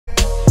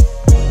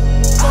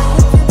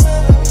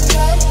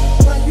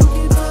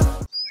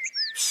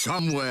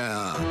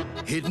Somewhere,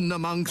 hidden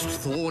amongst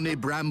thorny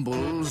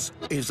brambles,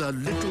 is a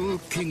little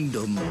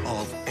kingdom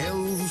of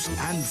elves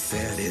and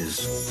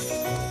fairies.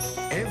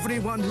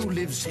 Everyone who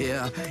lives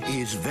here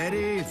is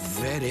very,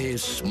 very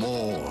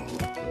small.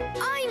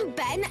 I'm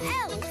Ben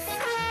Elf.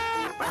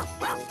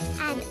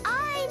 And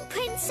I'm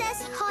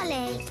Princess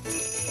Holly.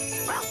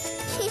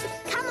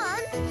 Come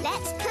on,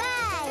 let's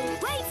play.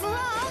 Wait for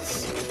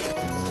us.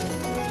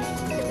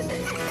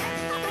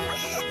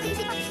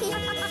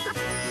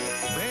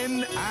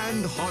 Ben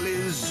and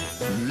Holly's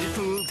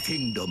Little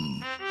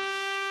Kingdom.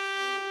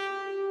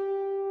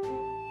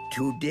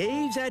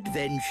 Today's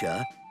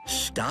adventure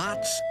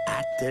starts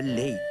at the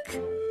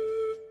lake.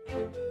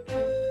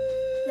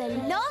 The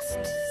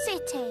Lost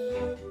City.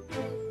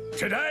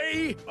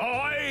 Today,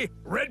 I,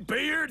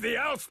 Redbeard the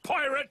Elf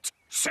Pirate,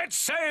 set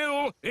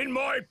sail in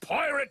my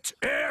pirate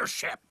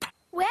airship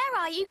Where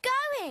are you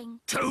going?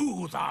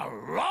 to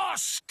the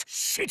Lost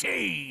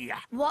City.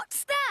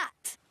 What's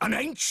that? An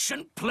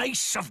ancient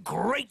place of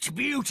great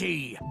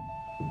beauty.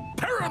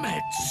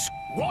 Pyramids,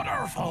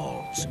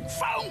 waterfalls,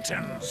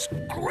 fountains,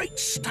 great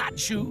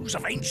statues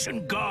of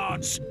ancient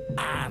gods,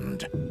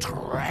 and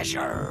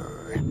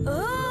treasure.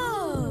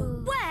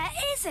 Oh! Where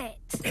is it?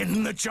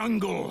 In the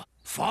jungle,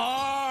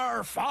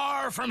 far,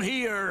 far from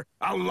here,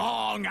 a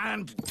long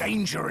and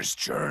dangerous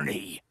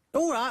journey.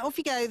 All right, off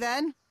you go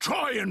then.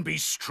 Try and be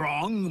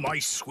strong, my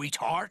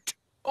sweetheart.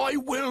 I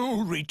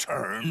will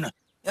return.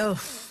 Ugh.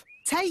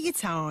 Take your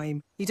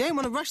time. You don't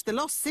want to rush the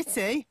Lost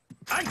City.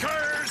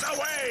 Anchors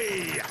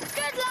away!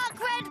 Good luck,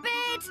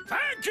 Redbeard!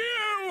 Thank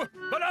you!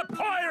 But a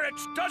pirate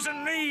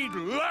doesn't need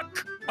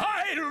luck.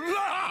 I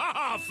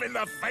laugh in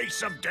the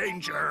face of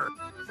danger.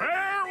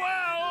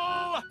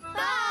 Farewell!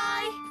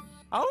 Bye!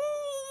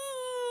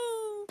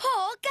 Oh!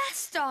 Poor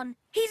Gaston.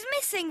 He's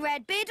missing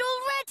Redbeard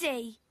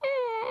already.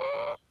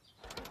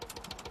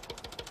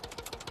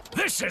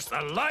 This is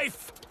the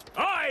life.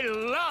 I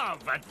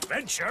love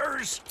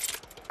adventures.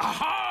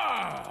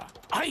 Aha!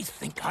 I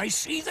think I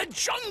see the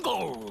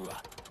jungle.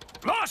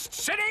 Lost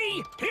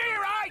City,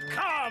 here I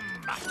come!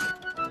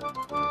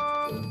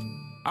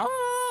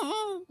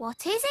 Oh!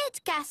 What is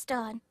it,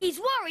 Gaston? He's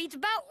worried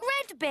about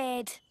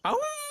Redbeard.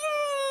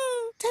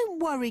 Oh!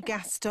 Don't worry,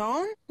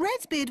 Gaston.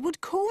 Redbeard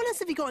would call us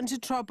if he got into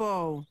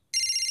trouble.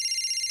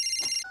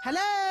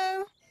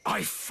 Hello?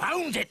 I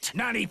found it,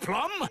 Nanny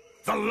Plum.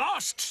 The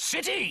Lost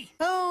City.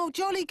 Oh,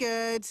 jolly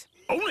good.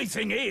 Only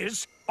thing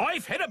is,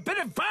 I've hit a bit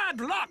of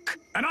bad luck,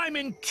 and I'm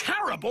in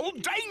terrible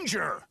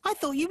danger. I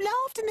thought you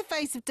laughed in the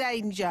face of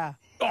danger.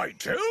 I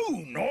do,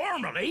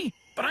 normally,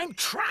 but I'm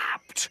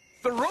trapped.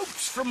 The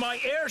ropes from my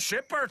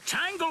airship are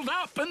tangled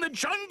up in the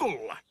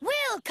jungle.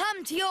 We'll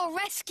come to your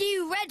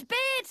rescue,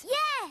 Redbeard.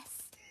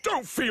 Yes!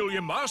 Don't feel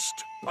you must.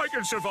 I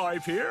can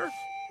survive here.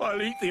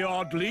 I'll eat the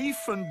odd leaf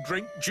and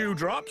drink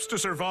dewdrops to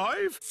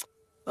survive.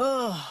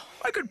 Ugh.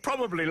 I could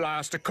probably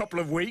last a couple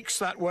of weeks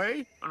that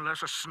way.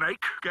 Unless a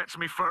snake gets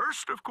me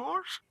first, of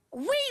course.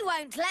 We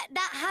won't let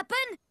that happen.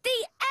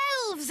 The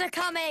elves are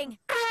coming.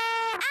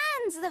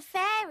 And the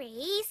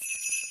fairies.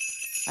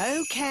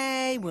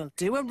 OK, we'll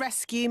do a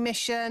rescue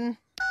mission.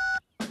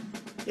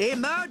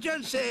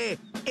 Emergency!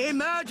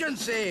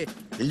 Emergency!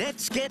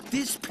 Let's get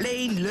this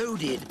plane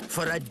loaded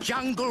for a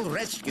jungle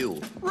rescue.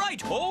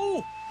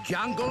 Right-ho!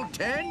 Jungle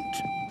tent,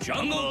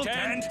 Jungle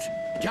tent!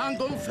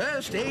 jungle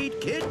first aid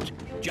kit,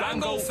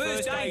 Jungle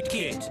first aid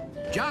kit!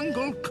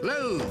 jungle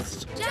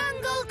clothes.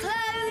 Jungle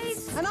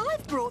clothes. And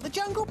I've brought the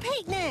jungle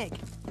picnic.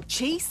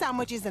 Cheese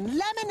sandwiches and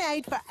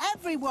lemonade for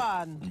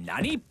everyone.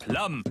 Nanny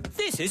Plum,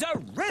 this is a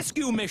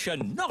rescue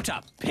mission, not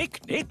a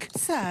picnic.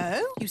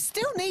 So, you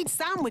still need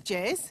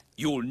sandwiches.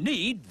 You'll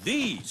need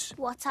these.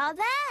 What are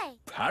they?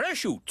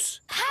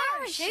 Parachutes.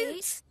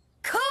 Parachutes.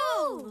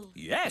 Cool.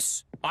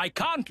 Yes, I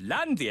can't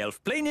land the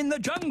elf plane in the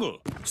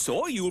jungle,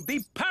 so you'll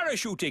be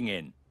parachuting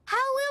in. How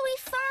will we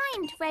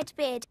find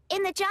Redbeard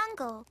in the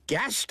jungle?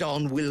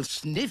 Gaston will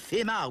sniff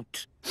him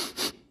out.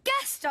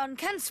 Gaston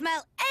can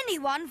smell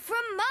anyone from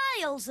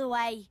miles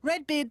away.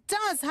 Redbeard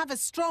does have a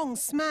strong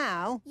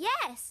smell.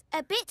 Yes,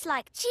 a bit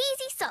like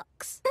cheesy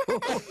socks.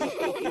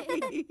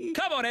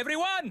 Come on,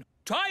 everyone.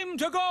 Time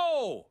to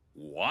go.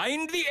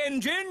 Wind the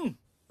engine.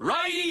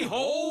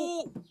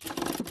 Righty-ho.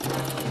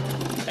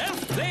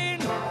 Elf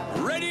plane,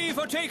 ready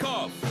for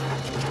takeoff.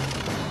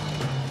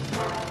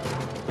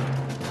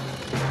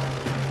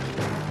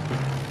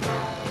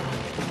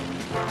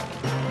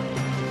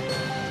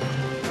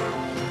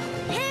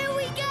 Here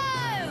we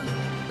go.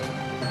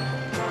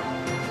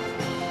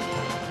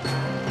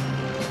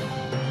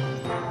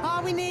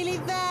 Are we nearly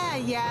there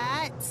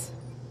yet?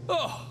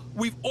 Oh,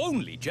 we've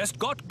only just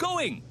got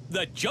going.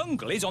 The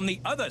jungle is on the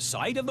other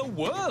side of the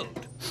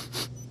world.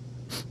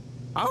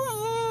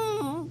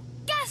 Oh!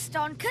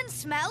 Gaston can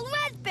smell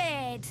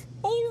Redbeard.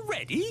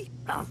 Already?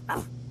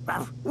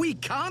 We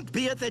can't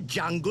be at the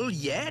jungle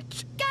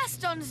yet.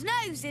 Gaston's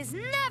nose is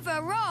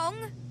never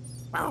wrong.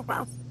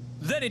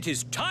 Then it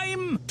is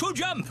time to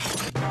jump.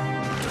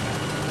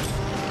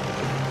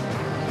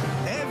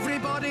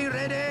 Everybody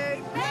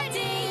ready?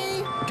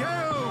 Ready.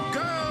 Go,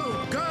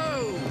 go,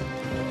 go!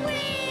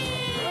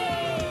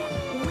 Whee!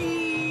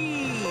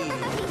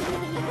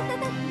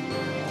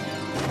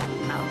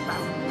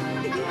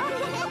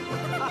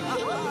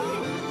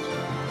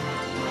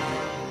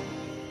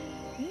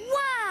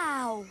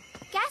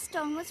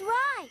 Gaston was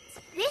right.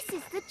 This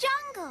is the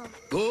jungle.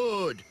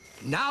 Good.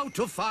 Now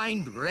to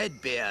find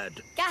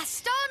Redbeard.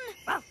 Gaston,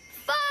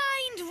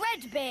 find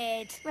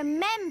Redbeard.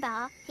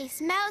 Remember, he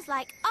smells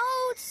like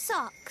old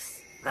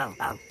socks.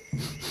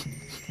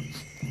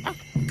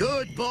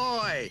 Good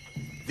boy.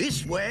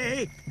 This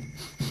way.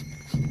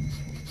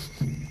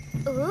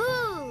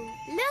 Ooh,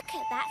 look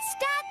at that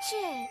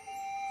statue.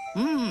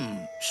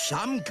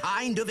 Some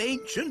kind of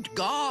ancient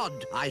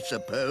god, I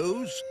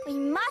suppose. We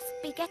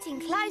must be getting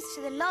close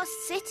to the lost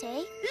city.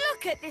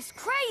 Look at this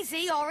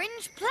crazy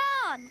orange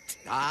plant.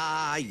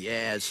 Ah,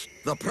 yes.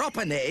 The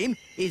proper name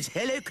is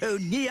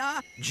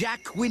Heliconia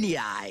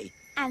jacquinii.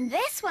 And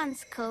this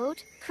one's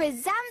called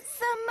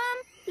Chrysanthemum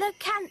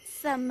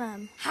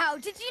leucanthemum. How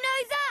did you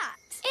know that?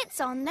 It's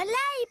on the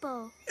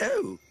label.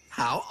 Oh,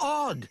 how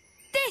odd.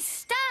 This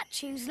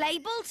statue's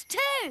labelled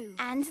too.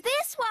 And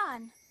this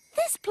one.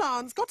 This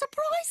plant's got a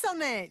price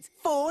on it.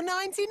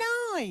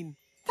 $4.99.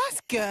 That's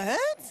good.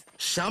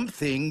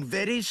 Something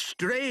very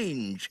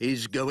strange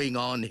is going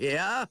on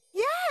here.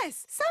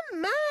 Yes,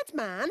 some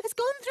madman has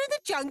gone through the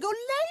jungle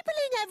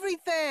labelling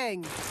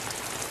everything.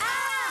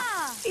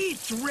 Ah!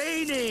 It's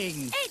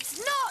raining. It's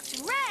not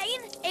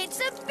rain. It's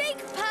a big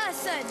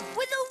person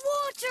with a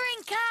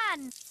watering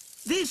can.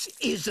 This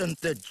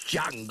isn't the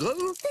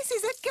jungle. This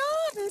is a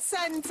garden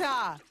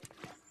centre.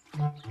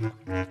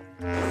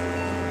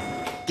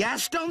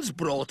 Gaston's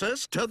brought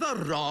us to the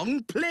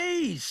wrong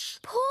place.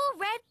 Poor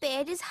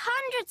Redbeard is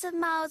hundreds of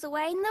miles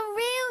away in the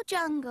real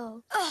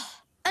jungle. Ugh,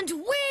 and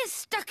we're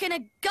stuck in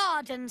a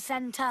garden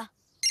centre.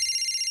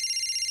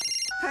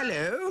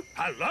 Hello?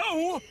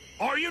 Hello?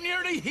 Are you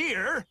nearly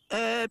here?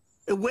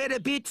 We're a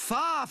bit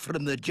far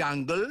from the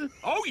jungle.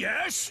 Oh,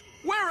 yes.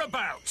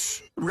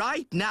 Whereabouts?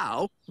 Right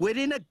now, we're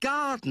in a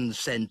garden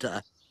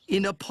centre,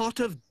 in a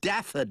pot of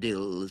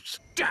daffodils.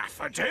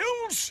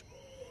 Daffodils?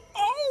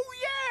 Oh,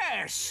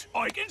 yes!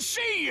 I can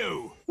see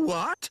you.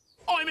 What?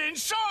 I'm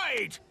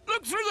inside.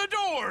 Look through the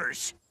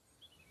doors.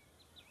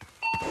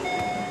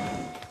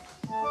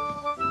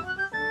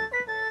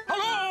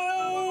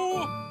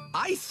 Hello?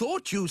 I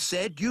thought you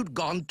said you'd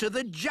gone to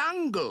the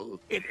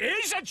jungle. It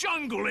is a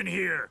jungle in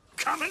here.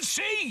 Come and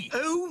see.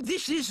 Oh,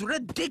 this is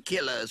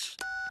ridiculous.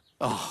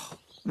 Oh,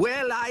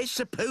 well, I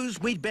suppose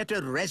we'd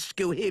better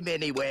rescue him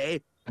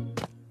anyway.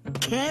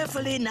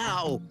 Carefully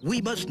now.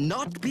 We must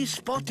not be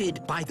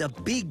spotted by the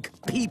big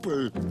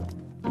people.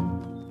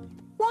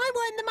 Why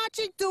won't the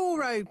magic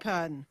door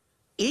open?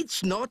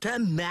 It's not a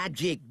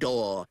magic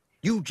door.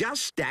 You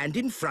just stand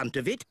in front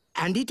of it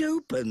and it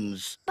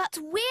opens. But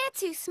we're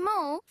too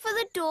small for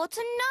the door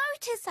to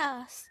notice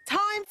us.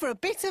 Time for a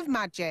bit of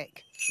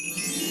magic.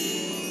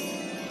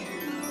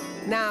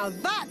 Now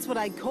that's what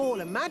I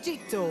call a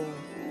magic door.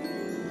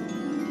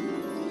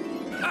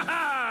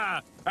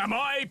 Ha-ha! Am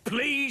I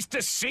pleased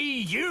to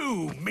see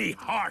you, me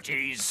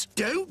hearties?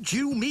 Don't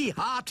you me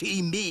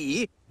hearty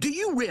me. Do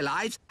you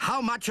realise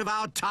how much of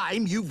our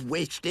time you've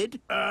wasted?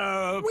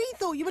 We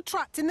thought you were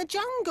trapped in the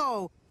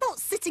jungle, not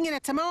sitting in a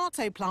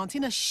tomato plant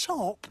in a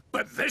shop.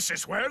 But this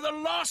is where the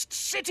lost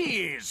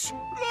city is.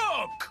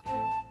 Look!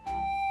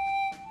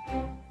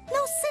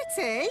 Lost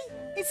City?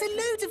 It's a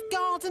load of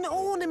garden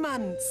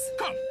ornaments.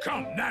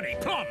 Come, Nanny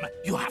Plum.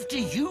 You have to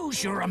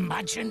use your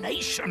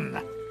imagination.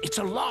 It's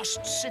a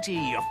lost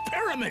city of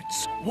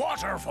pyramids,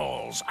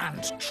 waterfalls,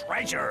 and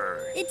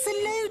treasure. It's a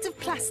load of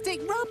plastic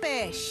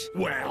rubbish.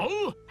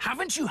 Well,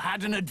 haven't you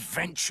had an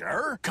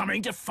adventure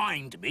coming to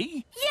find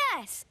me?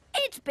 Yes,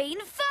 it's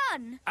been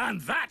fun.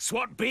 And that's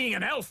what being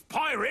an elf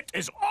pirate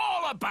is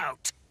all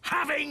about.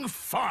 Having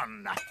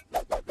fun.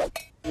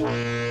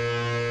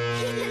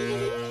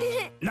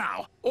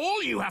 Now,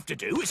 all you have to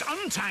do is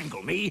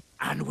untangle me,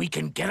 and we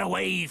can get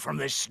away from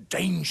this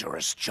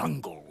dangerous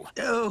jungle.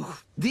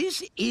 Oh,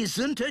 this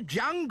isn't a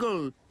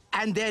jungle,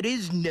 and there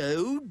is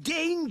no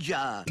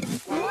danger.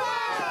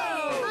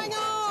 Whoa! Hang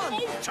on!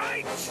 Hold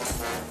tight!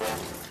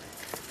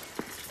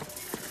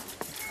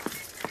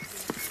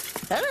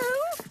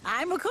 Hello,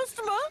 I'm a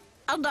customer,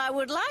 and I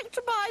would like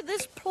to buy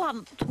this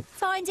plant.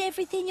 Find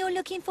everything you're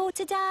looking for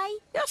today?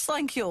 Yes,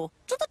 thank you.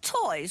 Do the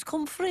toys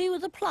come free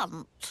with the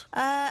plant?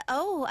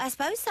 Oh, I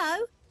suppose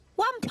so.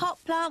 One pot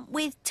plant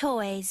with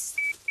toys.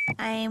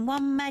 And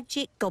one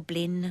magic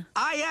goblin.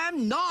 I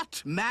am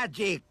not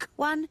magic.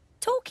 One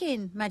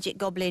talking magic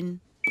goblin.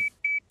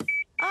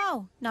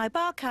 Oh, no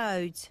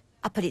barcode.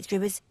 I put it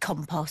through as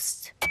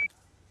compost.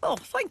 Oh,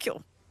 thank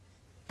you.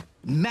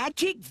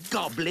 Magic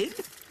goblin?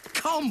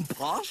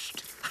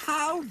 Compost?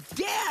 How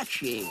dare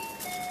she?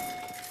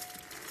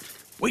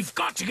 We've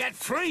got to get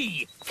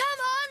free! Come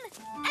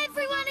on,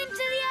 everyone into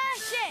the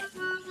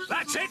airship.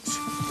 That's it!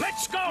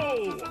 Let's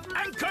go!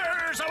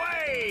 Anchors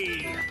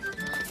away!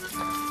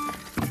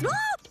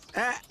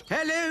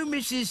 Hello,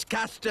 Mrs.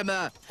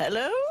 Customer.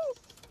 Hello?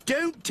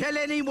 Don't tell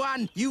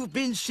anyone you've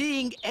been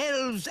seeing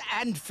elves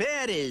and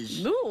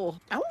fairies. No.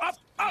 Up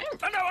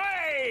and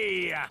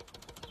away!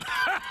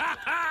 Ha ha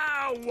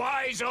ha!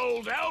 Wise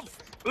old elf!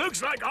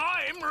 Looks like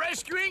I'm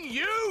rescuing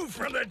you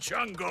from the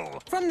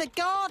jungle. From the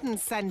garden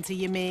centre,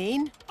 you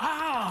mean?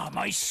 Ah,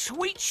 my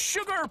sweet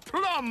sugar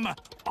plum.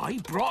 I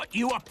brought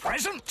you a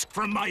present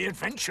from my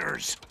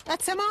adventures. A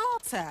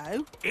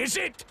tomato? Is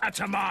it a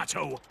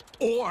tomato?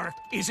 Or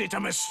is it a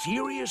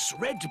mysterious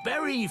red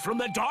berry from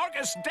the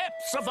darkest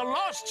depths of the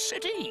lost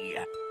city?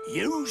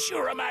 Use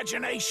your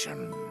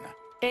imagination.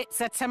 It's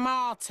a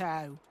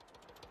tomato.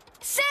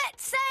 Set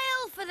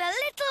sail for the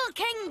little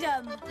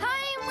kingdom.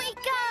 Home we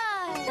go!